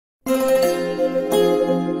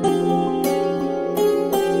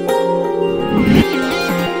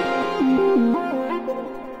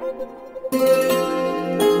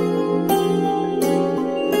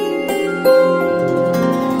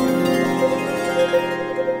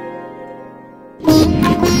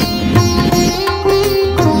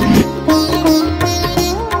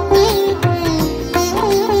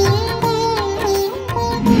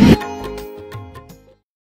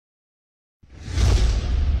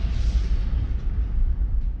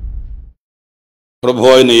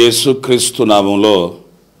ప్రభువైన యేసుక్రీస్తు నామములో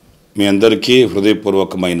మీ అందరికీ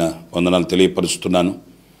హృదయపూర్వకమైన వందనాలు తెలియపరుస్తున్నాను.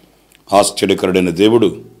 ఆశ్చర్యకరుడైన దేవుడు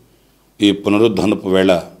ఈ పునరుద్ధరణపు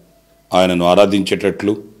వేళ ఆయనను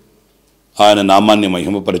ఆరాధించేటట్లు ఆయన నామాన్ని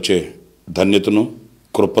మహిమపరిచే ధన్యతను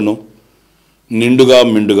కృపను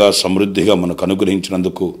నిండుగా సమృద్ధిగా మనకు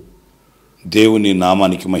అనుగ్రహించినందుకు దేవుని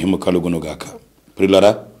నామానికి మహిమ కలుగునుగాక.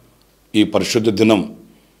 ప్రియులారా, ఈ పరిశుద్ధ దినం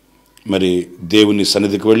మరి దేవుని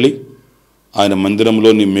సన్నిధికి వెళ్ళి ఆయన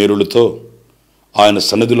మందిరంలోని మేరులతో ఆయన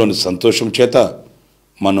సన్నిధిలోని సంతోషం చేత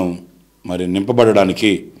మనం మరి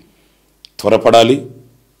నింపబడడానికి త్వరపడాలి.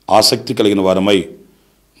 ఆసక్తి కలిగిన వారమై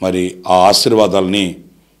మరి ఆ ఆశీర్వాదాలని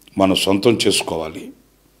మనం సొంతం చేసుకోవాలి.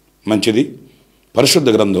 మంచిది. పరిశుద్ధ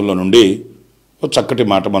గ్రంథంలో నుండి ఒక చక్కటి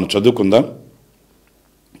మాట మనం చదువుకుందాం.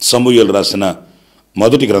 సమూయేలు రాసిన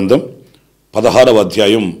మొదటి గ్రంథం 16వ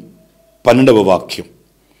అధ్యాయం 12వ వాక్యం.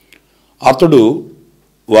 అతడు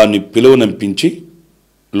వాని పిలువనంపించి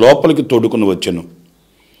లోపలికి తోడుకుని వచ్చెను.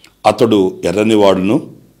 అతడు ఎర్రనివాడును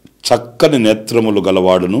చక్కని నేత్రములు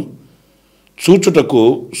గలవాడును చూచుటకు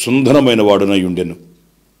సుందరమైన వాడునై ఉండెను.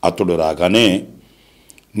 అతడు రాగానే,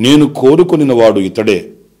 నేను కోరుకునిన వాడు ఇతడే,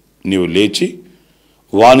 నీవు లేచి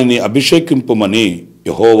వానిని అభిషేకింపుమని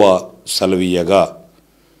యెహోవా సెలవీయగా,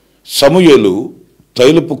 సమూయేలు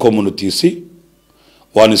తైలపు కొమ్మును తీసి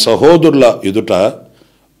వాని సహోదరుల ఎదుట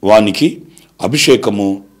వానికి అభిషేకము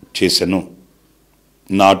చేసెను.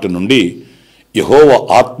 నాటి నుండి యెహోవా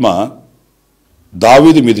ఆత్మ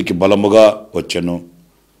దావీదు మీదికి బలముగా వచ్చెను.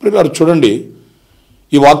 గారు చూడండి,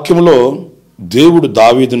 ఈ వాక్యంలో దేవుడు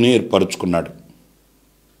దావీదుని ఏర్పరచుకున్నాడు.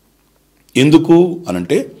 ఎందుకు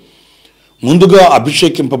అనంటే, ముందుగా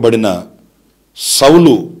అభిషేకింపబడిన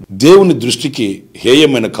సౌలు దేవుని దృష్టికి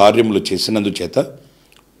హేయమైన కార్యములు చేసినందుచేత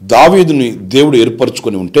దావీదుని దేవుడు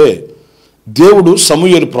ఏర్పరచుకొని ఉంటే, దేవుడు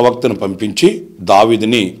సమూయేలు ప్రవక్తను పంపించి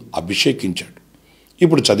దావీదుని అభిషేకించాడు.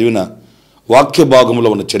 ఇప్పుడు చదివిన వాక్య భాగంలో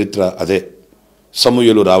ఉన్న చరిత్ర అదే.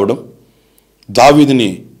 సమూయేలు రావడం, దావీదుని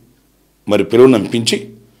మరి పిలువనంపించి,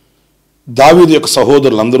 దావీదు యొక్క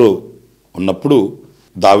సహోదరులందరూ ఉన్నప్పుడు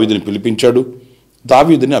దావీదుని పిలిపించాడు,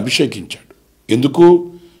 దావీదుని అభిషేకించాడు. ఎందుకు?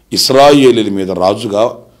 ఇశ్రాయేలీయుల మీద రాజుగా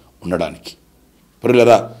ఉండడానికి.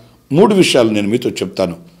 ప్రియులారా, 3 విషయాలు నేను మీతో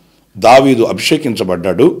చెప్తాను. దావీదు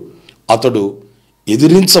అభిషేకించబడ్డాడు, అతడు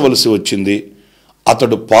ఎదిరించవలసి వచ్చింది,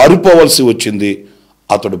 అతడు పారిపోవలసి వచ్చింది,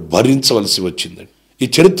 అతడు భరించవలసి వచ్చింది. ఈ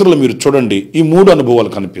చరిత్రలో మీరు చూడండి, ఈ 3 అనుభవాలు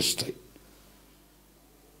కనిపిస్తాయి.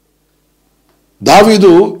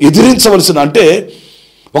 దావీదు ఎదిరించవలసిన, అంటే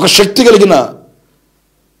ఒక శక్తి కలిగిన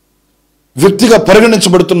వ్యక్తిగా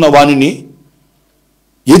పరిగణించబడుతున్న వానిని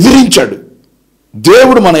ఎదిరించాడు.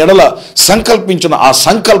 దేవుడు మన ఎడల సంకల్పించిన ఆ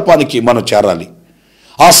సంకల్పానికి మనం చేరాలి,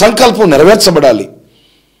 ఆ సంకల్పం నెరవేర్చబడాలి,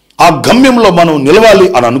 ఆ గమ్యంలో మనం నిలవాలి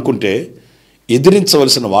అని అనుకుంటే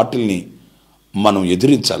ఎదిరించవలసిన వాటిల్ని మనం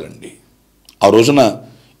ఎదిరించాలండి. ఆ రోజున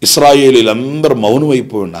ఇశ్రాయేలీయులందరూ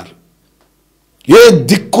మౌనమైపోయి ఉన్నారు. ఏ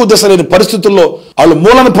దిక్కు దశ లేని పరిస్థితుల్లో వాళ్ళు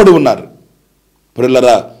మూలన పడి ఉన్నారు.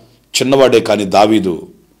 ప్రియులారా, చిన్నవాడే కానీ దావీదు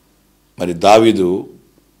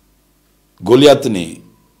గొలియాతుని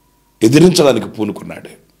ఎదిరించడానికి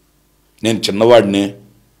పూనుకున్నాడు. నేను చిన్నవాడినే,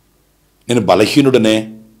 నేను బలహీనుడనే,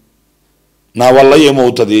 నా వల్ల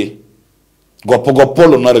ఏమవుతుంది,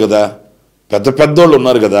 గొప్పోళ్ళు ఉన్నారు కదా, పెద్దోళ్ళు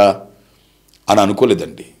ఉన్నారు కదా అని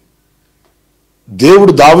అనుకోలేదండి.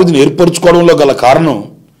 దేవుడు దావీదుని ఏర్పరచుకోవడంలో గల కారణం,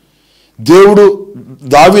 దేవుడు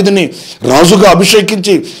దావీదుని రాజుగా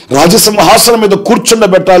అభిషేకించి రాజసింహాసనం మీద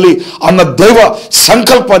కూర్చుండబెట్టాలి అన్న దైవ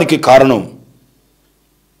సంకల్పానికి కారణం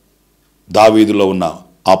దావీదులో ఉన్న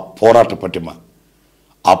ఆ పోరాట పటిమ,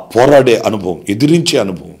 ఆ పోరాడే అనుభవం, ఎదిరించే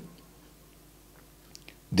అనుభవం.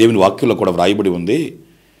 దేవుని వాక్యంలో కూడా వ్రాయబడి ఉంది.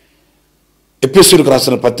 ఎఫెసీయులకు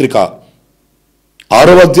రాసిన పత్రిక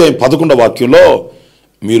 6వ అధ్యాయం 11వ వాక్యంలో,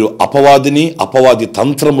 మీరు అపవాది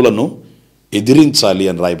తంత్రములను ఎదిరించాలి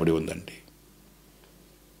అని రాయబడి ఉందండి.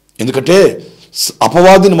 ఎందుకంటే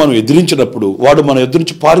అపవాదిని మనం ఎదిరించినప్పుడు వాడు మన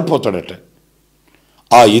ఎదురించి పారిపోతాడట.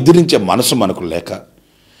 ఆ ఎదిరించే మనసు మనకు లేక,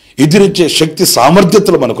 ఎదిరించే శక్తి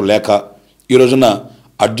సామర్థ్యతలు మనకు లేక ఈ రోజున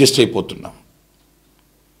అడ్జస్ట్ అయిపోతున్నాం,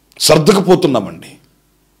 సర్దుకుపోతున్నామండి.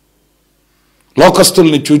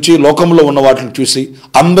 లోకస్తుల్ని చూచి, లోకంలో ఉన్న వాటిని చూసి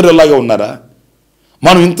అందరూ ఎలాగా ఉన్నారా,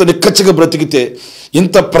 మనం ఇంత నిక్కచ్చిగా బ్రతికితే,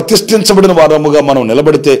 ఇంత ప్రతిష్ఠించబడిన వారముగా మనం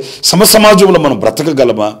నిలబడితే సమాజంలో మనం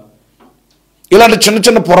బ్రతకగలమా? ఇలాంటి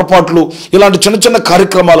చిన్న పొరపాట్లు, ఇలాంటి చిన్న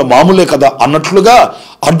కార్యక్రమాలు మామూలే కదా అన్నట్లుగా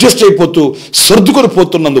అడ్జస్ట్ అయిపోతూ సర్దుకొని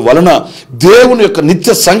పోతున్నందువలన దేవుని యొక్క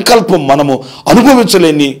నిత్య సంకల్పం మనము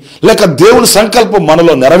అనుభవించలేని, లేక దేవుని సంకల్పం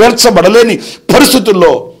మనలో నెరవేర్చబడలేని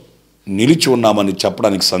పరిస్థితుల్లో నిలిచి ఉన్నామని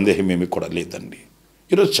చెప్పడానికి సందేహం ఏమీ కూడా లేదండి.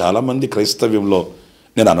 ఈరోజు చాలామంది క్రైస్తవ్యంలో,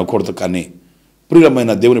 నేను అనకూడదు కానీ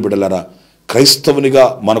ప్రియమైన దేవుని బిడ్డలారా, క్రైస్తవునిగా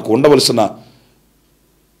మనకు ఉండవలసిన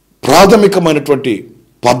ప్రాథమికమైనటువంటి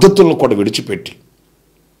పద్ధతులను కూడా విడిచిపెట్టి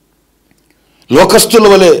లోకస్తుల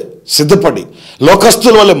వలె సిద్ధపడి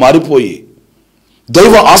లోకస్తుల వలె మారిపోయి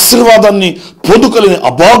దైవ ఆశీర్వాదాన్ని పొందుకోలేని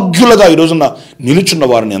అభాగ్యులుగా ఈ రోజున నిలుచున్న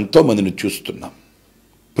వారిని ఎంతోమందిని చూస్తున్నాం.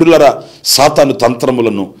 ప్రియులారా, సాతాను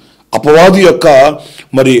తంత్రములను, అపవాది యొక్క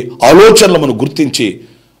ఆలోచనలను గుర్తించి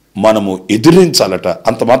మనము ఎదిరించాలట.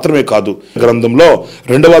 అంత మాత్రమే కాదు, గ్రంథంలో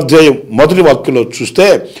 2వ అధ్యాయం 1వ వాక్యంలో చూస్తే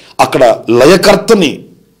అక్కడ లయకర్తని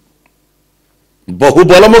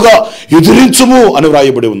బహుబలముగా ఎదిరించుము అని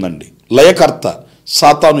వ్రాయబడి ఉందండి. లయకర్త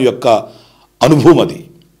సాతాను యొక్క అనుభవం అది.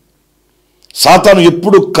 సాతాను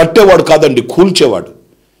ఎప్పుడు కట్టేవాడు కాదండి, కూల్చేవాడు.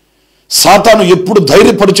 సాతాను ఎప్పుడు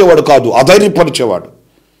ధైర్యపరిచేవాడు కాదు, అధైర్యపరిచేవాడు.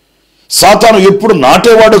 సాతాను ఎప్పుడు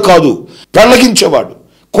నాటేవాడు కాదు, పెళ్లగించేవాడు,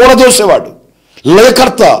 కూలదోసేవాడు.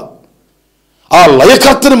 లయకర్త. ఆ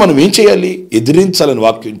లయకర్తని మనం ఏం చేయాలి? ఎదిరించాలని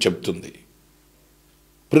వాక్యం చెప్తుంది.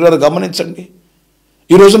 ప్రియులారా, గమనించండి.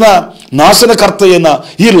 ఈ రోజున నాశనకర్త అయిన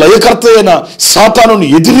ఈ లయకర్త అయిన సాతానుని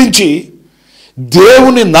ఎదిరించి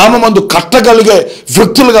దేవుని నామమందు కట్టగలిగే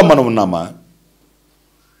వ్యక్తులుగా మనం ఉన్నామా?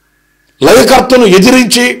 లయకర్తను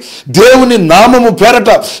ఎదిరించి దేవుని నామము పేరట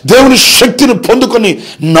దేవుని శక్తిని పొందుకొని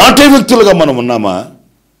నాటే వ్యక్తులుగా మనం ఉన్నామా?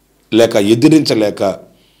 లేక ఎదిరించలేక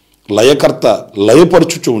లయకర్త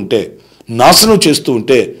లయపరుచుచూ ఉంటే, నాశనం చేస్తూ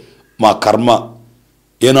ఉంటే, మా కర్మ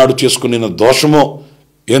ఏనాడు చేసుకున్న దోషమో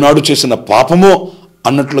ఏనాడు చేసిన పాపమో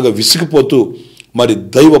అన్నట్లుగా విసిగిపోతూ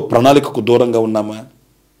దైవ ప్రణాళికకు దూరంగా ఉన్నామా?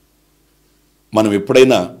 మనం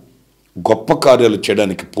ఎప్పుడైనా గొప్ప కార్యాలు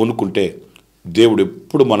చేయడానికి పూనుకుంటే దేవుడు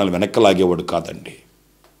ఎప్పుడు మనల్ని వెనక్కలాగేవాడు కాదండి.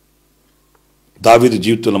 దావీదు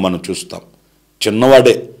జీవితంలో మనం చూస్తాం.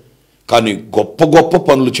 చిన్నవాడే కానీ గొప్ప గొప్ప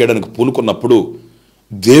పనులు చేయడానికి పూనుకున్నప్పుడు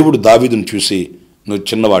దేవుడు దావీదును చూసి, నువ్వు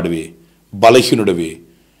చిన్నవాడివి, బలహీనుడివి,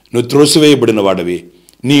 నువ్వు త్రోసివేయబడిన వాడివి,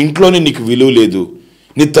 నీ ఇంట్లోనే నీకు విలువ లేదు,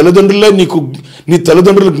 నీ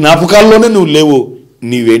తల్లిదండ్రుల జ్ఞాపకాల్లోనే నువ్వు లేవు,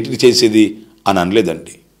 నీవేంటిది చేసేది అని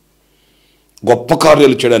అనలేదండి. గొప్ప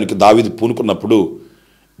కార్యాలు చేయడానికి దావీదు పూనుకున్నప్పుడు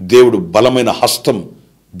దేవుడు బలమైన హస్తం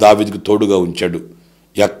దావీదుకు తోడుగా ఉంచాడు.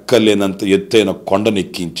 ఎక్కలేనంత ఎత్తైన కొండను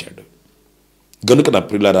ఎక్కించాడు. గనుక నా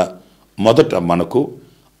ప్రియులారా, మొదట మనకు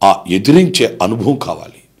ఆ ఎదిరించే అనుభవం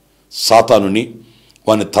కావాలి. సాతానుని,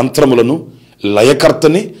 వాని తంత్రములను,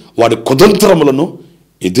 లయకర్తని, వాడి కుతంత్రములను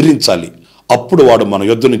ఎదిరించాలి. అప్పుడు వాడు మన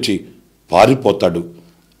యొద్ద నుంచి పారిపోతాడు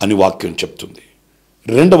అని వాక్యం చెప్తుంది.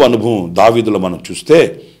 2వ అనుభవం దావీదులో మనం చూస్తే,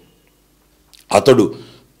 అతడు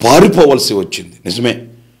పారిపోవలసి వచ్చింది. నిజమే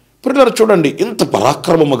ప్రియులారా, చూడండి, ఇంత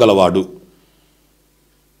పరాక్రమము గలవాడు,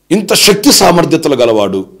 ఇంత శక్తి సామర్థ్యతలు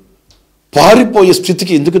గలవాడు పారిపోయే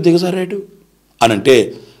స్థితికి ఎందుకు దిగజారాడు అనంటే,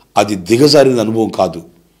 అది దిగజారిన అనుభవం కాదు,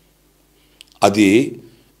 అది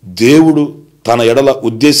దేవుడు తన ఎడల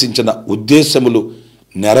ఉద్దేశించిన ఉద్దేశములు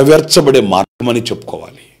నెరవేర్చబడే మార్గమని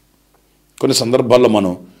చెప్పుకోవాలి. కొన్ని సందర్భాల్లో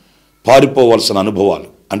మనం పారిపోవలసిన అనుభవాలు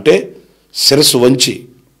అంటే శిరస్సు వంచి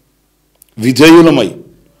విధేయులమై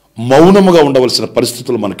మౌనముగా ఉండవలసిన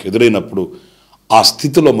పరిస్థితులు మనకు ఎదురైనప్పుడు ఆ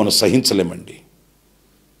స్థితిలో మనం సహించలేమండి.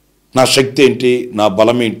 నా శక్తి ఏంటి, నా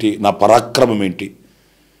బలం ఏంటి, నా పరాక్రమం ఏంటి,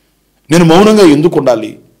 నేను మౌనంగా ఎందుకు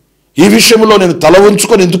ఉండాలి, ఈ విషయంలో నేను తల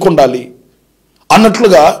వంచుకొని ఎందుకు ఉండాలి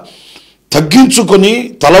అన్నట్లుగా తగ్గించుకొని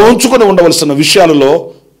తల వంచుకొని ఉండవలసిన విషయాలలో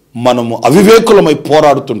మనము అవివేకులమై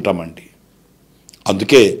పోరాడుతుంటామండి.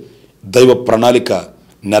 అందుకే దైవ ప్రణాళిక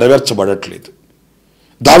నెరవేర్చబడట్లేదు.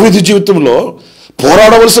 దావీదు జీవితంలో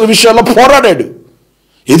పోరాడవలసిన విషయాల్లో పోరాడాడు,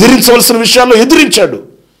 ఎదిరించవలసిన విషయాల్లో ఎదిరించాడు.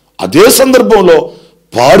 అదే సందర్భంలో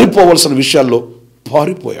పారిపోవలసిన విషయాల్లో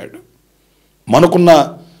పారిపోయాడు. మనకున్న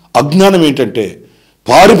అజ్ఞానం ఏంటంటే,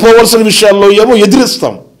 పారిపోవలసిన విషయాల్లో ఏమో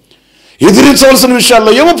ఎదిరిస్తాం, ఎదిరించవలసిన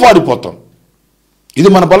విషయాల్లో ఏమో పారిపోతాం. ఇది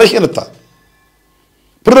మన బలహీనత.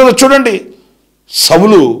 ఇప్పుడు చూడండి,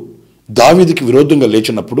 సౌలు దావీదుకి విరోధంగా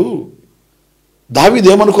లేచినప్పుడు దావీదు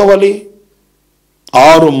ఏమనుకోవాలి?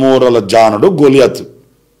 6 మూరల జానుడు గోలియాతు,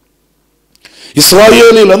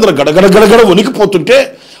 ఇశ్రాయేలీలందరూ గడగడ వణికిపోతుంటే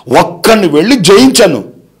ఒక్కడిని వెళ్ళి జయించాను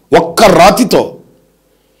ఒక్క రాతితో.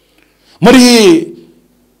 మరి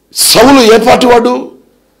సౌలు ఏ పాటివాడు?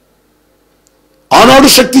 ఆనాడు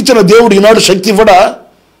శక్తి ఇచ్చిన దేవుడు ఈనాడు శక్తి ఇవ్వడా?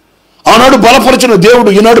 ఆనాడు బలపరచిన దేవుడు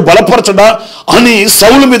ఈనాడు బలపరచడా అని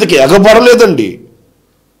సౌలు మీదకి ఎగబడలేదండి.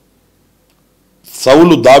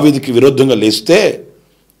 సౌలు దావీదుకి విరుద్ధంగా లేస్తే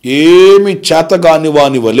ఏమి చేతగాని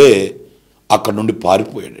వాని వలె అక్కడి నుండి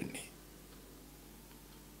పారిపోయాడండి.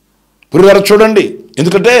 పురిగారు చూడండి,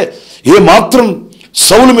 ఎందుకంటే ఏ మాత్రం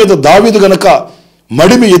సౌలు మీద దావీదు గనక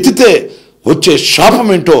మడిమి ఎత్తితే వచ్చే శాపం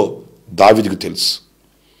ఏంటో దావీదుకు తెలుసు.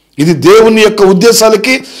 ఇది దేవుని యొక్క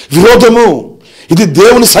ఉద్దేశాలకి విరోధము, ఇది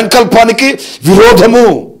దేవుని సంకల్పానికి విరోధము.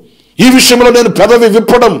 ఈ విషయంలో నేను పెదవి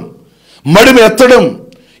విప్పడం, మడిమ ఎత్తడం,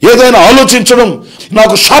 ఏదైనా ఆలోచించడం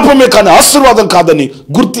నాకు శాపమే కానీ ఆశీర్వాదం కాదని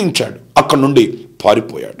గుర్తించాడు. అక్కడి నుండి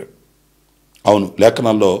పారిపోయాడు. అవును,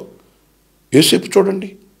 లేఖనాల్లో యోసేపు చూడండి,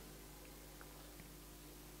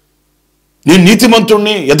 నేను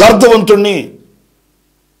నీతిమంతుణ్ణి, యథార్థవంతుణ్ణి,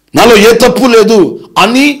 నాలో ఏ తప్పు లేదు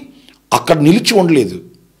అని అక్కడ నిలిచి ఉండలేదు.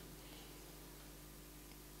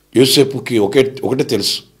 యోసేపుకి ఒకటే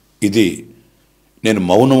తెలుసు, ఇది నేను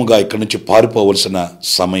మౌనంగా ఇక్కడి నుంచి పారిపోవలసిన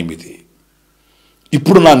సమయం. ఇది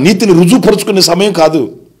ఇప్పుడు నా నీతిని రుజువుపరుచుకునే సమయం కాదు.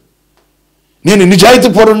 నేను నిజాయితీ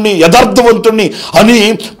పరుణ్ణి, యథార్థవంతుణ్ణి అని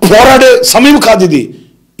పోరాడే సమయం కాదు ఇది.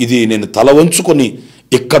 ఇది నేను తల వంచుకొని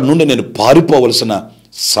ఇక్కడి నుండి నేను పారిపోవలసిన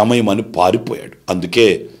సమయం అని పారిపోయాడు. అందుకే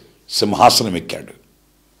సింహాసనం ఎక్కాడు.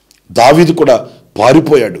 దావీదు కూడా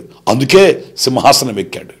పారిపోయాడు, అందుకే సింహాసనం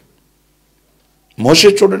ఎక్కాడు. మోషే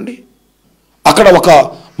చూడండి, అక్కడ ఒక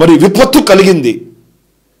విపత్తు కలిగింది,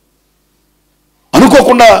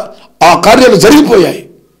 అనుకోకుండా ఆ కార్యాలు జరిగిపోయాయి.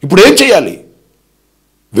 ఇప్పుడు ఏం చేయాలి?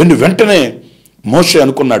 వెంటనే మోషే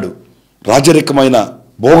అనుకున్నాడు, రాజరికమైన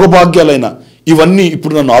భోగభాగ్యాలైన ఇవన్నీ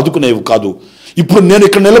ఇప్పుడు నన్ను ఆదుకునేవి కాదు. ఇప్పుడు నేను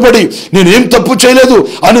ఇక్కడ నిలబడి నేనేం తప్పు చేయలేదు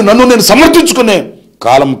అని నన్ను నేను సమర్థించుకునే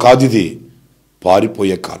కాలం కాదు, ఇది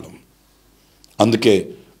పారిపోయే కాలం. అందుకే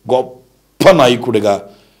గొప్ప నాయకుడిగా,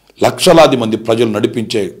 లక్షలాది మంది ప్రజలు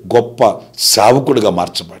నడిపించే గొప్ప సేవకుడిగా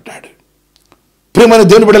మార్చబడ్డాడు. ప్రియమైన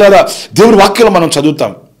దేవుని బిడ్డలారా, దేవుని వాక్యాలు మనం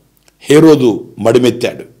చదువుతాం. హేరోదు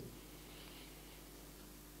మడిమెత్తాడు,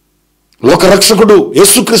 లోకరక్షకుడు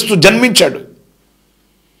యేసుక్రీస్తు జన్మించాడు.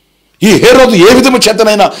 ఈ హేరోదు ఏ విధము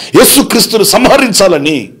చేతనైనా యేసుక్రీస్తును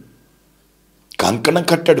సంహరించాలని కంకణం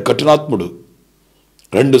కట్టాడు. కఠినాత్ముడు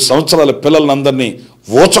 2 సంవత్సరాల పిల్లలందరినీ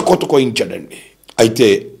ఓచకోత కోయించాడండి. అయితే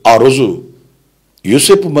ఆ రోజు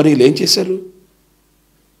యోసేపు మరీలు ఏం చేశారు?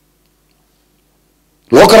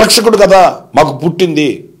 లోకరక్షకుడు కదా, మాకు పుట్టింది,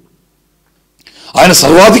 ఆయన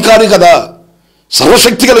సర్వాధికారి కదా,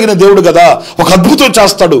 సర్వశక్తి కలిగిన దేవుడు కదా, ఒక అద్భుతం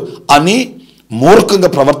చేస్తాడు అని మూర్ఖంగా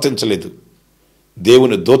ప్రవర్తించలేదు.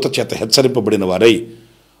 దేవుని దూత చేత హెచ్చరింపబడిన వారై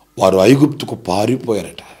వారు ఐగుప్తుకు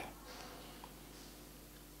పారిపోయారట.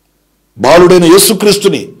 బాలుడైన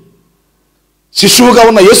యేసుక్రీస్తుని, శిశువుగా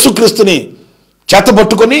ఉన్న యేసుక్రీస్తుని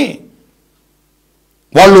చేతబట్టుకొని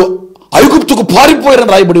వాళ్ళు ఐగుప్తుకు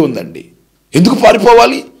పారిపోయారని రాయబడి ఉందండి. ఎందుకు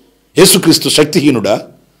పారిపోవాలి? యేసుక్రీస్తు శక్తిహీనుడా?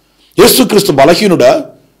 యేసుక్రీస్తు బలహీనుడా?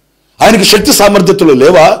 ఆయనకి శక్తి సామర్థ్యతలు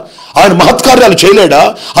లేవా? ఆయన మహత్కార్యాలు చేయలేడా?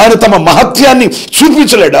 ఆయన తమ మహత్యాన్ని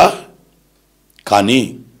చూపించలేడా? కానీ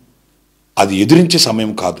అది ఎదిరించే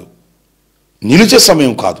సమయం కాదు, నిలిచే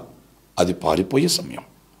సమయం కాదు, అది పారిపోయే సమయం.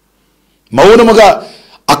 మౌనముగా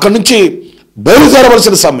అక్కడి నుంచి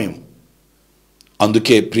బయలుదేరవలసిన సమయం.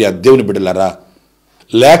 అందుకే ప్రియ దేవుని బిడ్డలారా,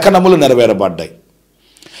 లేఖనములు నెరవేరబడ్డాయి,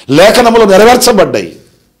 లేఖనములు నెరవేర్చబడ్డాయి.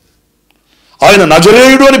 ఆయన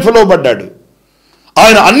నజరేయుడు అని పిలువబడ్డాడు.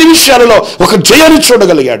 ఆయన అన్ని విషయాలలో ఒక జయాన్ని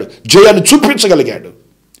చూడగలిగాడు, జయాన్ని చూపించగలిగాడు.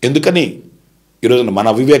 ఎందుకని ఈరోజున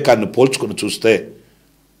మన వివేకాన్ని పోల్చుకొని చూస్తే,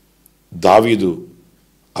 దావీదు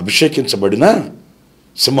అభిషేకించబడిన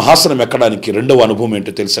సింహాసనం ఎక్కడానికి రెండవ అనుభవం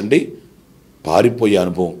ఏంటో తెలుసండి? పారిపోయే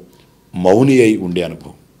అనుభవం, మౌని అయి ఉండే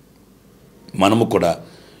అనుభవం. మనము కూడా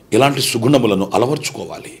ఇలాంటి సుగుణములను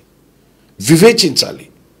అలవర్చుకోవాలి, వివేచించాలి.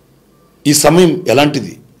 ఈ సమయం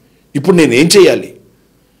ఎలాంటిది? ఇప్పుడు నేనేం చేయాలి?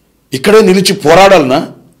 ఇక్కడే నిలిచి పోరాడాలనా,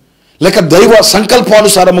 లేక దైవ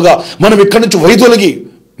సంకల్పానుసారముగా మనం ఇక్కడి నుంచి వైదొలిగి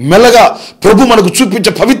మెల్లగా ప్రభు మనకు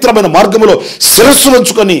చూపించే పవిత్రమైన మార్గములో శిరస్సు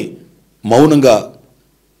వంచుకొని మౌనంగా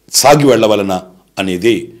సాగి వెళ్ళవలన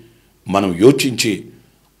అనేది మనం యోచించి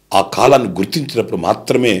ఆ కాలాన్ని గుర్తించినప్పుడు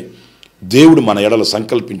మాత్రమే దేవుడు మన ఎడల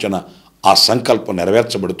సంకల్పించిన ఆ సంకల్పం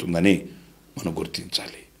నెరవేర్చబడుతుందని మనం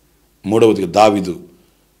గుర్తించాలి. మూడవది, దావీదు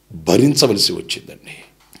భరించవలసి వచ్చిందండి.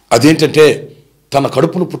 అదేంటంటే, తన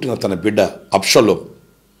కడుపును పుట్టిన తన బిడ్డ అబ్షాలోము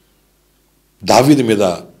దావీదు మీద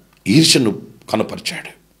ఈర్ష్యను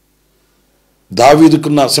కనపరిచాడు.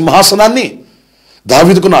 దావీదుకున్న సింహాసనాన్ని,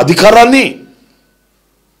 దావీదుకున్న అధికారాన్ని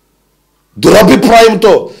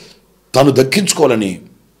దురభిప్రాయంతో తాను దక్కించుకోవాలని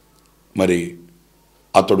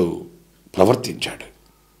అతడు ప్రవర్తించాడు.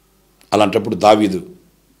 అలాంటప్పుడు దావీదు,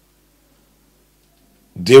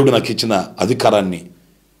 దేవుడు నాకు ఇచ్చిన అధికారాన్ని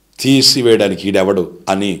తీసివేయడానికి ఈడెవడు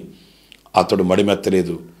అని అతడు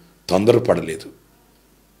మడిమెత్తలేదు, తొందరపడలేదు.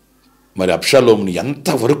 అబ్షాలోముని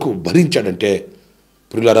ఎంతవరకు భరించాడంటే,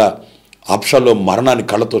 ప్రియులారా, అబ్షాలోము మరణాన్ని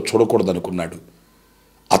కళ్ళతో చూడకూడదనుకున్నాడు.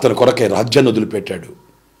 అతని కొరకై రాజ్యాన్ని వదిలిపెట్టాడు,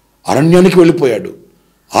 అరణ్యానికి వెళ్ళిపోయాడు,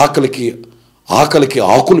 ఆకలికి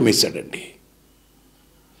ఆకులు మేశాడండి.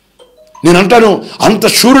 నేనంటాను, అంత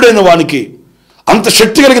శూరుడైన వానికి, అంత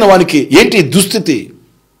శక్తి కలిగిన వానికి ఏంటి దుస్థితి?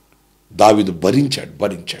 దావీదు భరించాడు.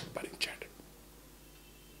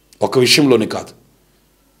 ఒక విషయంలోనే కాదు,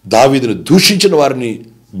 దావీదును దూషించిన వారిని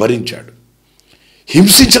భరించాడు.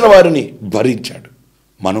 హింసించిన వారిని భరించాడు.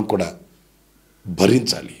 మనం కూడా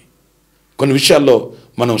భరించాలి. కొన్ని విషయాల్లో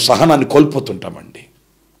మనం సహనాన్ని కోల్పోతుంటామండి.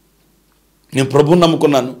 నేను ప్రభువుని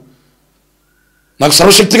నమ్ముకున్నాను, నాకు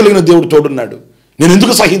సర్వశక్తి కలిగిన దేవుడు తోడున్నాడు, నేను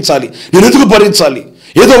ఎందుకు సహించాలి, నేను ఎందుకు భరించాలి,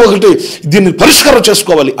 ఏదో ఒకటి దీన్ని పరిష్కారం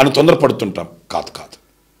చేసుకోవాలి అని తొందరపడుతుంటాం. కాదు కాదు,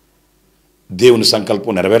 దేవుని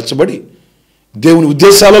సంకల్పం నెరవేర్చబడి దేవుని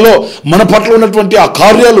ఉద్దేశాలలో మన పట్ల ఉన్నటువంటి ఆ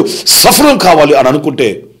కార్యాలు సఫలం కావాలి అని అనుకుంటే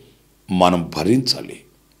మనం భరించాలి.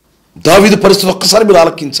 దావీదు పరిస్థితి ఒక్కసారి మీరు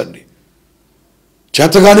ఆలకించండి.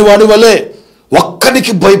 చేతగాని వాడి వలె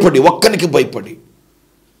ఒక్కనికి భయపడి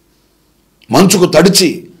మంచుకు తడిచి,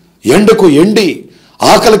 ఎండకు ఎండి,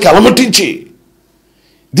 ఆకలికి అలమటించి,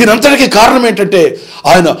 దీనంతటికీ కారణం ఏంటంటే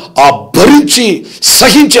ఆయన ఆ భరించి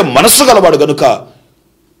సహించే మనస్సు గలవాడు గనుక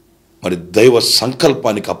మరి దైవ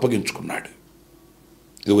సంకల్పానికి అప్పగించుకున్నాడు.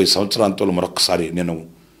 ఇదిగో ఈ సంవత్సరాంతంలో మరొకసారి నేను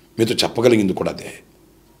మీతో చెప్పగలిగింది కూడా అదే.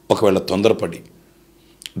 ఒకవేళ తొందరపడి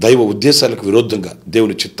దైవ ఉద్దేశాలకు విరుద్ధంగా,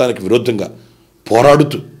 దేవుని చిత్తానికి విరుద్ధంగా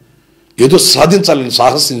పోరాడుతూ ఏదో సాధించాలని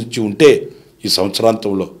సాహసించి ఉంటే ఈ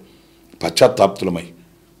సంవత్సరాంతంలో పశ్చాత్తాప్తులమై,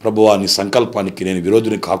 ప్రభువా నీ సంకల్పానికి నేను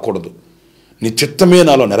విరోధిని కాకూడదు, నీ చిత్తమే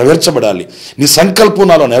నాలో నెరవేర్చబడాలి, నీ సంకల్పం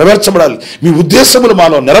నాలో నెరవేర్చబడాలి, మీ ఉద్దేశములు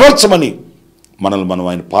మాలో నెరవేర్చమని మనల్ని మనం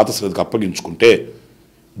ఆయన పాదశీలకు అప్పగించుకుంటే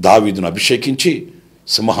దావీదును అభిషేకించి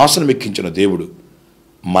సింహాసనం ఎక్కించిన దేవుడు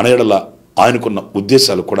మన ఎడల ఆయనకున్న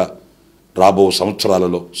ఉద్దేశాలు కూడా రాబో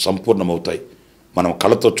సంవత్సరాలలో సంపూర్ణమవుతాయి. మనం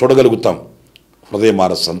కళ్ళతో చూడగలుగుతాం,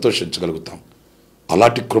 హృదయమార సంతోషించగలుగుతాం.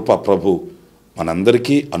 అలాంటి కృప ప్రభు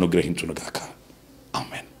మనందరికీ అనుగ్రహించునుగాక.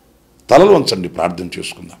 ఆమేన్. తలలు వంచండి, ప్రార్థన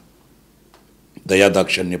చేసుకుందాం.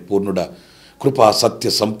 దయాదాక్షిణ్య పూర్ణుడా, కృపా సత్య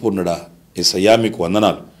సంపూర్ణుడా, యేసయ్యా మీకు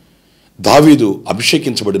వందనాలు. దావీదు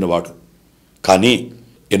అభిషేకించబడినవాడు, కానీ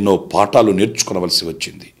ఎన్నో పాఠాలు నేర్చుకోవలసి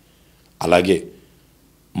వచ్చింది. అలాగే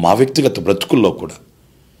మా వ్యక్తిగత బ్రతుకుల్లో కూడా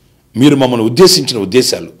మీరు మమ్మల్ని ఉద్దేశించిన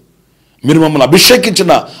ఉద్దేశాలు, మీరు మమ్మల్ని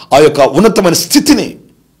అభిషేకించిన ఆ యొక్క ఉన్నతమైన స్థితిని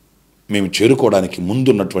మేము చేరుకోవడానికి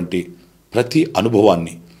ముందున్నటువంటి ప్రతి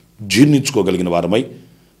అనుభవాన్ని జీర్ణించుకోగలిగిన వారమై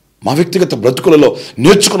మా వ్యక్తిగత బ్రతుకులలో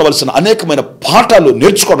నేర్చుకోవలసిన అనేకమైన పాఠాలు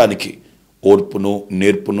నేర్చుకోవడానికి ఓర్పును,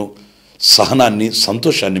 నేర్పును, సహనాన్ని,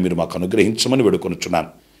 సంతోషాన్ని మీరు మాకు అనుగ్రహించమని వేడుకొనుచున్నాను.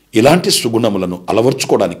 ఇలాంటి సుగుణములను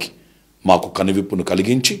అలవర్చుకోవడానికి మాకు కనువిప్పును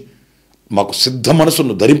కలిగించి, మాకు సిద్ధ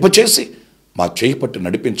మనసును ధరింపచేసి మా చేయి పట్టి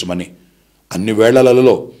నడిపించమని, అన్ని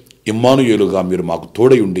వేళలలో ఇమ్మానుయేలుగా మీరు మాకు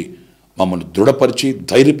తోడై ఉండి మమ్మల్ని దృఢపరిచి,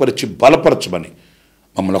 ధైర్యపరిచి, బలపరచమని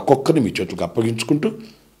మమ్మల్ని ఒక్కొక్కరిని మీ చేతులకు అప్పగించుకుంటూ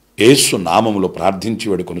యేసు నామములో ప్రార్థించి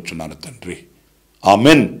వేడుకొనుచున్నాను తండ్రి.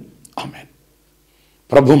 ఆమెన్. ఆమెన్.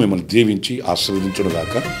 ప్రభు మిమ్మల్ని దీవించి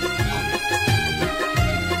ఆశీర్వదించునుగాక.